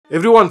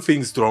Everyone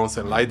thinks drones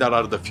and LiDAR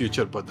are the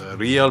future, but the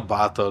real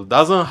battle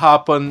doesn't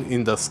happen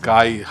in the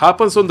sky, it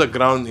happens on the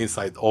ground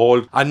inside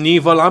old,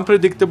 uneven,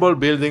 unpredictable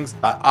buildings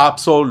that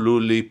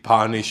absolutely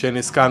punish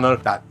any scanner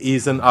that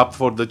isn't up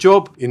for the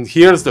job. And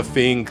here's the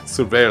thing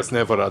surveyors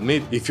never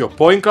admit: if your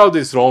point cloud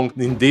is wrong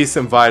in these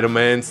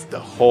environments, the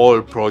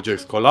whole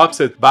project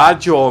collapses.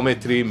 Bad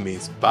geometry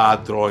means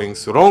bad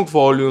drawings, wrong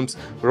volumes,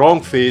 wrong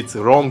fits,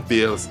 wrong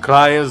builds.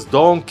 Clients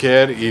don't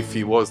care if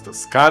it was the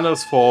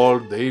scanner's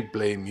fault, they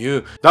blame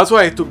you. That's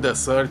why I took the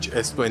Search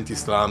S20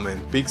 SLAM and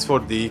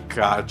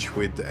Pix4Dcatch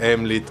with the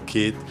Emlid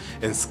Kit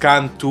and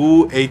scanned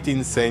two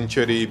 18th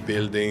century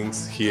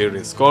buildings here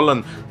in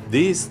Scotland.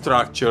 These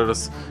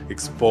structures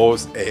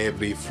expose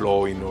every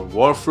flaw in your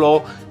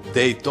workflow.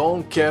 They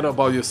don't care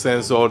about your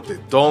sensor, they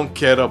don't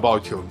care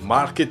about your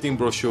marketing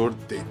brochure,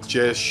 they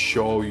just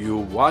show you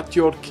what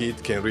your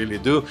kit can really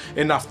do.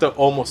 And after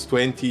almost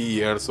 20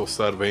 years of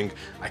serving,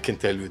 I can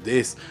tell you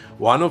this: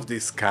 one of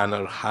these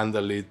scanners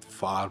handled it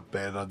far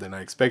better than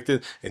I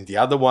expected, and the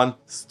other one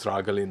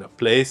struggled in a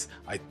place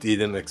I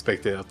didn't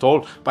expect it at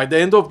all. By the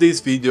end of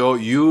this video,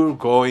 you're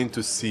going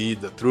to see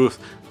the truth: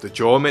 the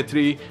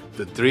geometry,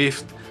 the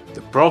drift,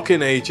 the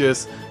broken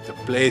edges, the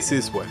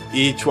places where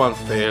each one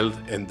failed,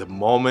 and the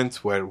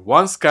moments where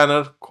one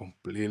scanner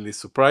completely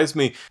surprised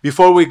me.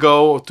 Before we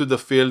go to the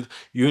field,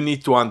 you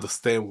need to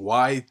understand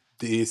why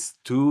these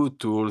two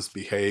tools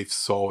behave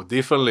so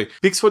differently.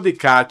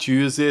 Pix4Dcatch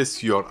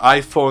uses your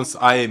iPhone's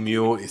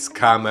IMU, its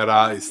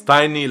camera, its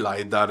tiny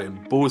LiDAR,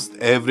 and boosts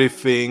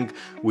everything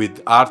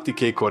with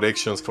RTK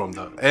corrections from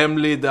the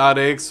Emlid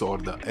RX or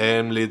the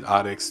Emlid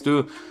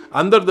RX2.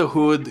 Under the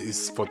hood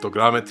is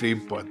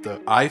photogrammetry, but the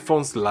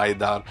iPhone's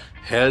LiDAR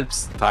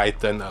helps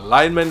tighten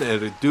alignment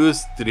and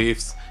reduce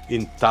drifts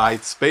in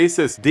tight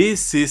spaces.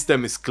 This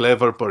system is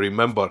clever, but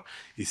remember,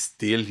 it's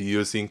still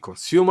using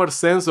consumer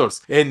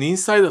sensors. And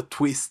inside a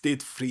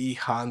twisted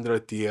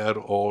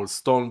 300-year-old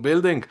stone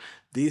building,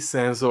 these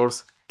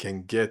sensors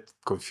can get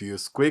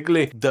confused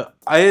quickly. The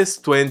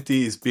S20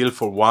 is built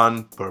for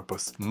one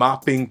purpose: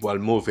 mapping while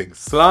moving.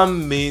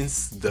 SLAM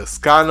means the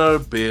scanner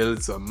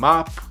builds a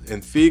map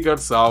and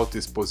figures out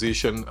its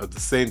position at the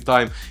same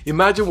time.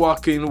 Imagine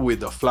walking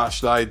with a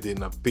flashlight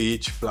in a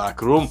pitch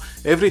black room.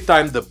 Every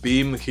time the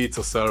beam hits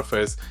a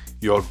surface,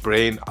 your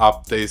brain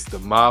updates the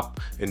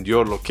map and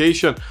your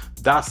location.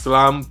 That's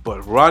SLAM,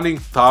 but running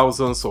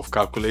thousands of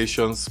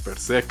calculations per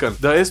second.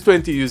 The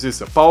S20 uses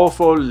a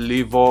powerful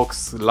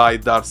Livox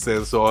LiDAR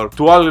sensor,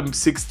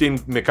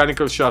 12-16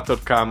 mechanical shutter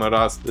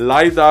cameras,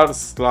 LiDAR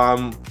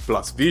SLAM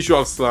plus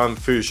visual SLAM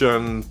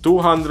fusion,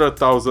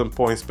 200,000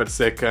 points per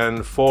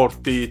second,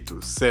 40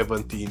 to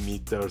 70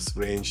 meters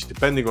range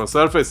depending on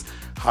surface.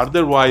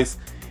 Hardware-wise,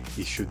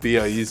 it should be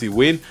an easy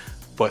win,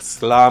 but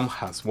SLAM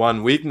has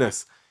one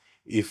weakness: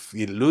 if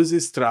it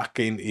loses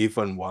tracking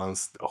even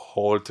once, the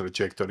whole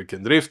trajectory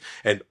can drift,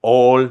 and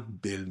all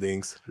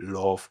buildings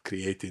love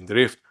creating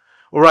drift.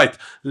 Alright,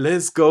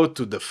 let's go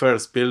to the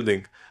first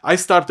building. I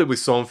started with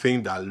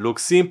something that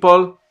looks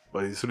simple,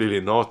 but it's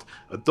really not.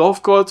 A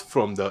Dovecot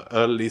from the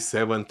early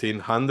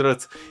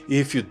 1700s.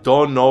 If you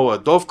don't know, a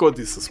Dovecot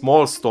is a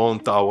small stone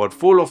tower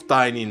full of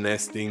tiny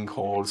nesting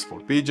holes for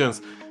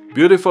pigeons.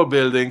 Beautiful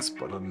buildings,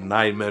 but a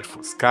nightmare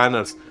for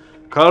scanners.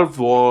 Curved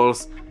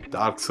walls,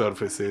 dark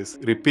surfaces,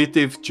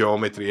 repetitive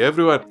geometry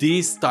everywhere.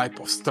 This type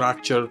of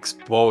structure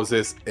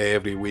exposes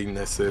every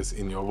weaknesses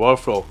in your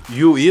workflow.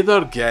 You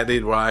either get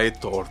it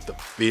right or the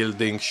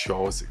building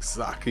shows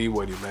exactly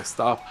where you messed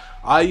up.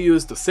 I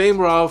used the same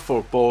route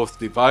for both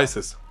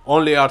devices.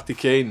 Only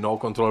RTK, no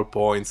control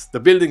points. The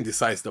building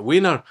decides the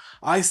winner.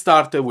 I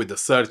started with the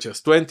Search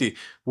S20.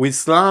 With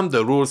SLAM,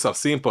 the rules are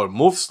simple: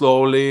 move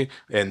slowly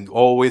and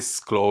always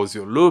close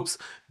your loops.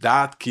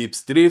 That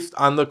keeps drift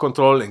under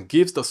control and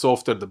gives the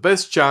software the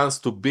best chance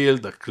to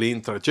build a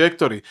clean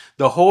trajectory.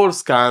 The whole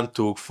scan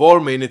took 4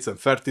 minutes and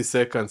 30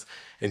 seconds,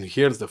 and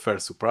here's the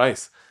first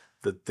surprise: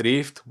 the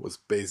drift was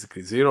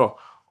basically zero.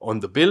 On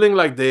the building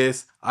like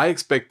this, I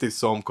expected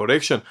some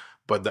correction,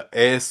 but the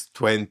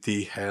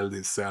S20 held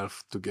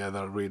itself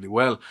together really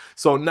well.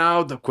 So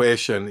now the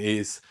question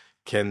is,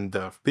 can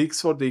the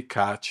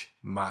Pix4Dcatch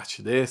match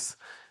this?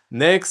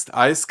 Next,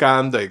 I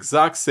scanned the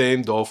exact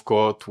same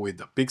Dovecot with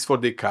the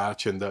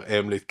Pix4Dcatch and the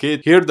Emlid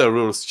Kit. Here the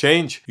rules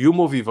change. You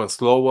move even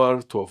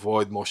slower to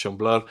avoid motion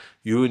blur.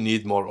 You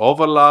need more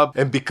overlap.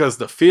 And because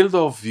the field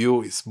of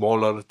view is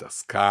smaller, the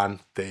scan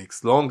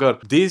takes longer.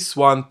 This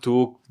one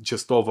took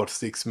just over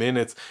 6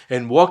 minutes.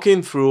 And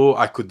walking through,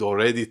 I could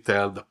already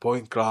tell the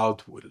point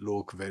cloud would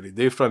look very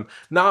different.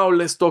 Now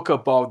let's talk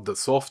about the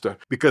software,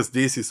 because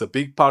this is a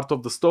big part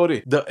of the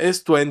story. The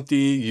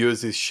S20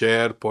 uses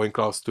Share Point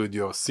Cloud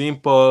Studio.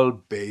 Simple,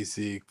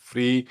 basic,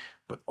 free,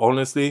 but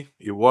honestly,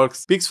 it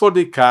works.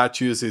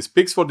 Pix4Dcatch uses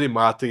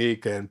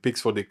Pix4Dmatic and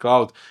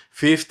Pix4Dcloud.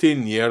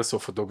 15 years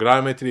of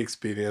photogrammetry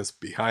experience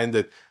behind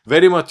it.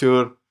 Very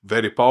mature,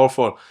 very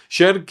powerful.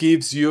 Share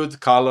gives you the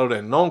color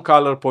and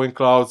non-color point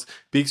clouds.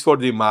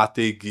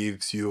 Pix4D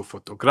gives you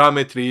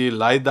photogrammetry,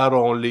 LiDAR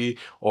only,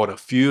 or a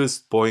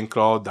fused point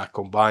cloud that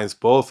combines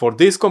both. For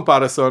this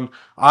comparison,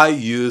 I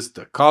used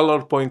the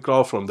color point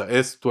cloud from the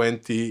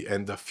S20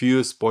 and the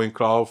fused point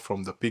cloud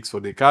from the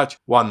Pix4Dcatch.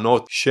 One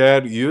note,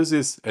 Share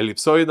uses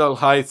ellipsoidal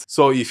heights,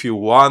 so if you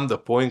want the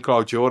point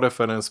cloud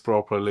georeference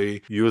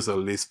properly, use at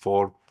least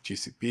 4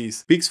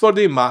 GCPs.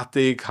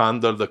 Pix4D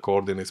handled the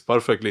coordinates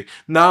perfectly.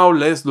 Now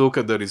let's look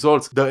at the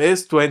results. The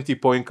S20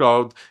 point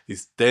cloud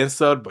is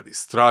denser, but it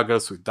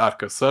struggles with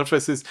darker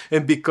surfaces,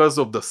 and because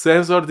of the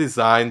sensor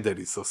design, there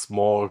is a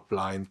small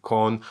blind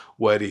cone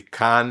where it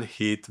can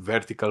hit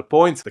vertical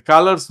points. The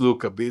colors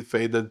look a bit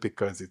faded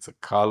because it's a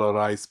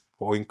colorized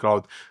point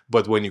cloud,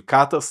 but when you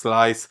cut a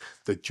slice,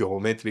 the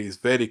geometry is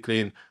very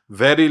clean,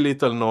 very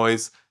little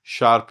noise,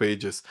 sharp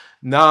edges.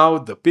 Now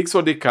the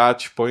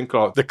Pix4Dcatch point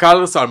cloud, the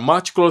colors are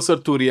much closer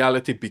to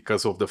reality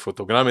because of the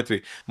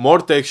photogrammetry. More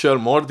texture,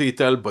 more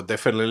detail, but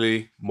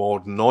definitely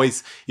more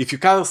noise. If you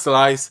cut a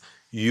slice,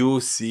 you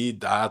see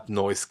that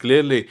noise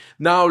clearly.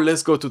 Now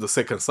let's go to the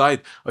second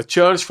side. A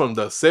church from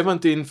the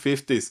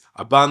 1750s,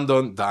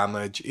 abandoned,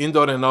 damaged,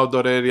 indoor and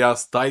outdoor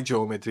areas, tight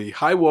geometry,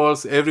 high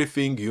walls,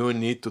 everything you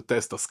need to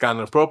test a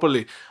scanner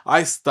properly.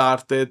 I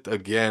started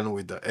again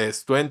with the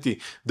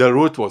S20. The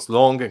route was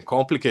long and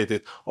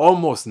complicated,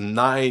 almost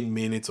 9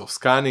 minutes of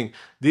scanning.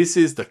 This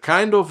is the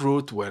kind of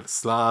route where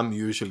SLAM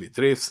usually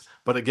drifts,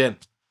 but again,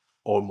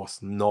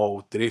 almost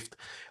no drift.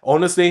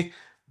 Honestly,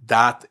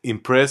 that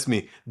impressed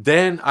me.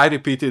 Then I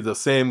repeated the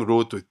same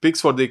route with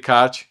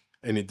Pix4Dcatch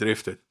and it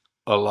drifted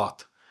a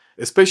lot,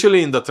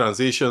 especially in the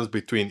transitions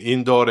between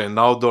indoor and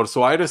outdoor.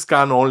 So I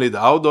rescan only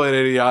the outdoor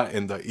area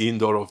and the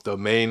indoor of the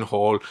main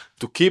hall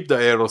to keep the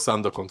errors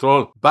under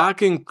control.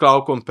 Back in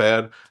Cloud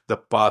Compare, the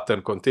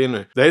pattern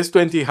continued. The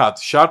S20 had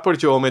sharper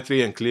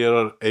geometry and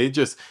clearer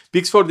edges.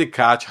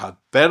 Pix4Dcatch had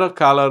better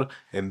color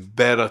and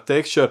better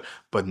texture,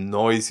 but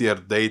noisier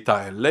data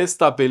and less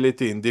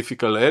stability in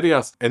difficult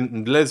areas.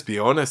 And let's be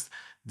honest,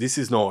 this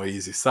is no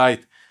easy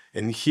site.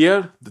 And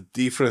here the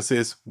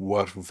differences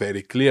were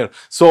very clear.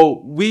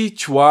 So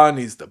which one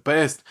is the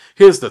best?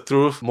 Here's the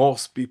truth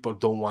most people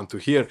don't want to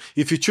hear.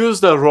 If you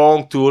choose the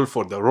wrong tool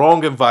for the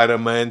wrong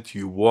environment,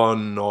 you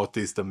won't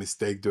notice the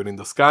mistake during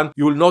the scan.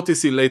 You will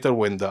notice it later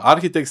when the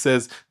architect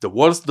says the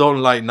walls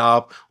don't line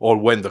up, or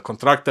when the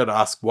contractor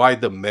asks why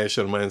the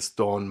measurements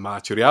don't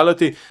match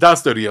reality.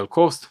 That's the real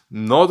cost,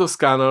 not the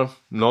scanner,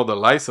 not the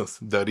license.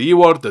 The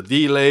reward, the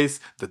delays,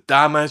 the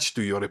damage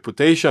to your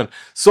reputation.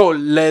 So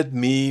let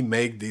me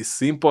make this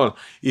simple.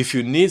 If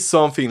you need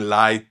something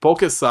light,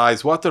 pocket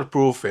size,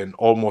 waterproof, and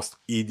almost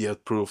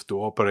idiot proof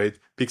to operate,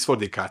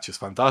 Pix4Dcatch is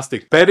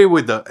fantastic. Pair it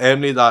with the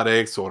Emlid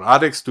RX or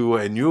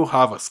RX2 and you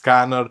have a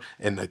scanner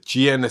and a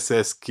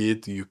GNSS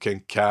kit you can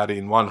carry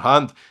in one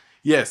hand.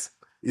 Yes,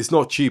 it's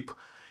not cheap.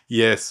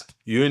 Yes,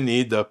 you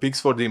need a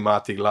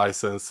Pix4D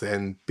license,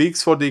 and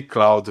Pix4D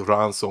Cloud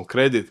runs on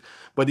credit.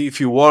 But if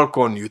you work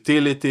on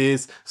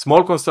utilities,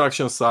 small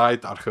construction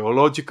site,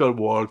 archaeological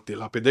work,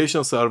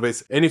 dilapidation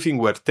surveys, anything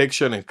where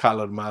texture and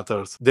color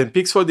matters, then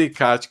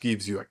Pix4Dcatch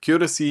gives you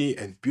accuracy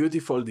and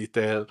beautiful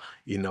detail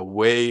in a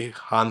way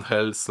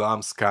handheld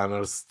SLAM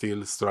scanners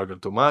still struggle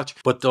to match.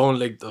 But don't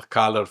let the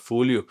color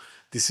fool you.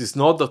 This is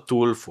not the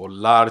tool for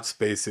large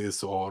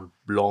spaces or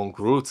long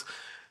routes.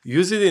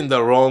 Use it in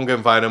the wrong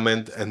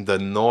environment and the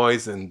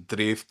noise and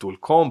drift will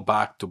come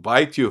back to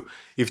bite you.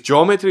 If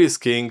geometry is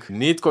king,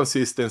 need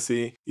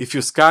consistency. If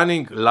you're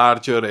scanning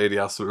larger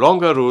areas,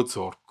 longer routes,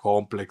 or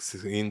complex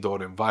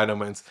indoor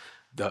environments,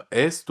 the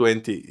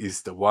S20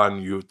 is the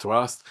one you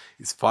trust.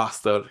 It's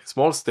faster, it's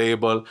more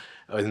stable,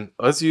 and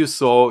as you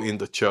saw in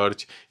the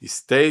church, it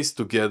stays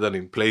together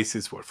in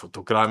places where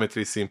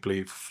photogrammetry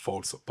simply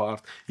falls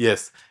apart.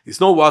 Yes, it's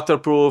not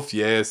waterproof.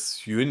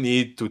 Yes, you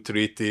need to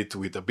treat it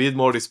with a bit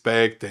more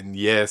respect, and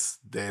yes,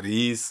 there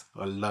is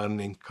a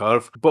learning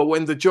curve. But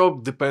when the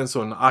job depends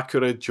on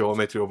accurate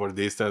geometry over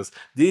distance,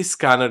 this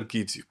scanner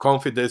gives you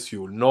confidence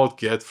you will not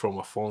get from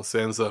a phone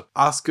sensor.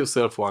 Ask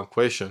yourself one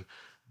question.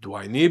 Do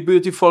I need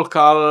beautiful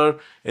color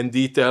and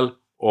detail,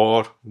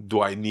 or do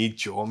I need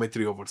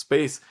geometry over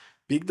space?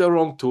 Pick the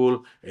wrong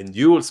tool and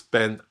you will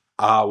spend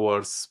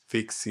hours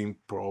fixing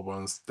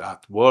problems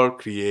that were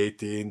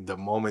created the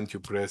moment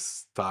you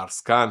press start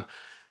scan.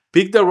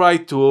 Pick the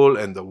right tool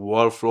and the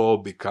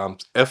workflow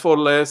becomes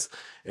effortless.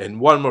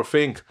 And one more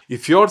thing,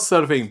 if you're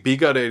surveying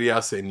bigger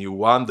areas and you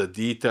want the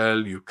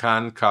detail you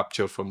can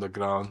capture from the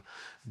ground,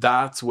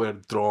 that's where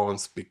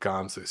drones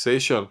becomes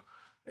essential.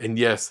 And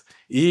yes,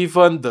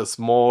 even the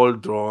small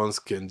drones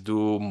can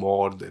do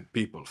more than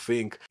people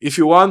think. If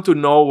you want to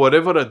know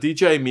whether a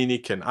DJI Mini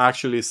can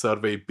actually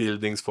survey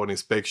buildings for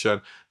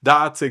inspection,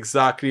 that's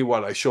exactly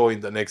what I show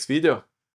in the next video.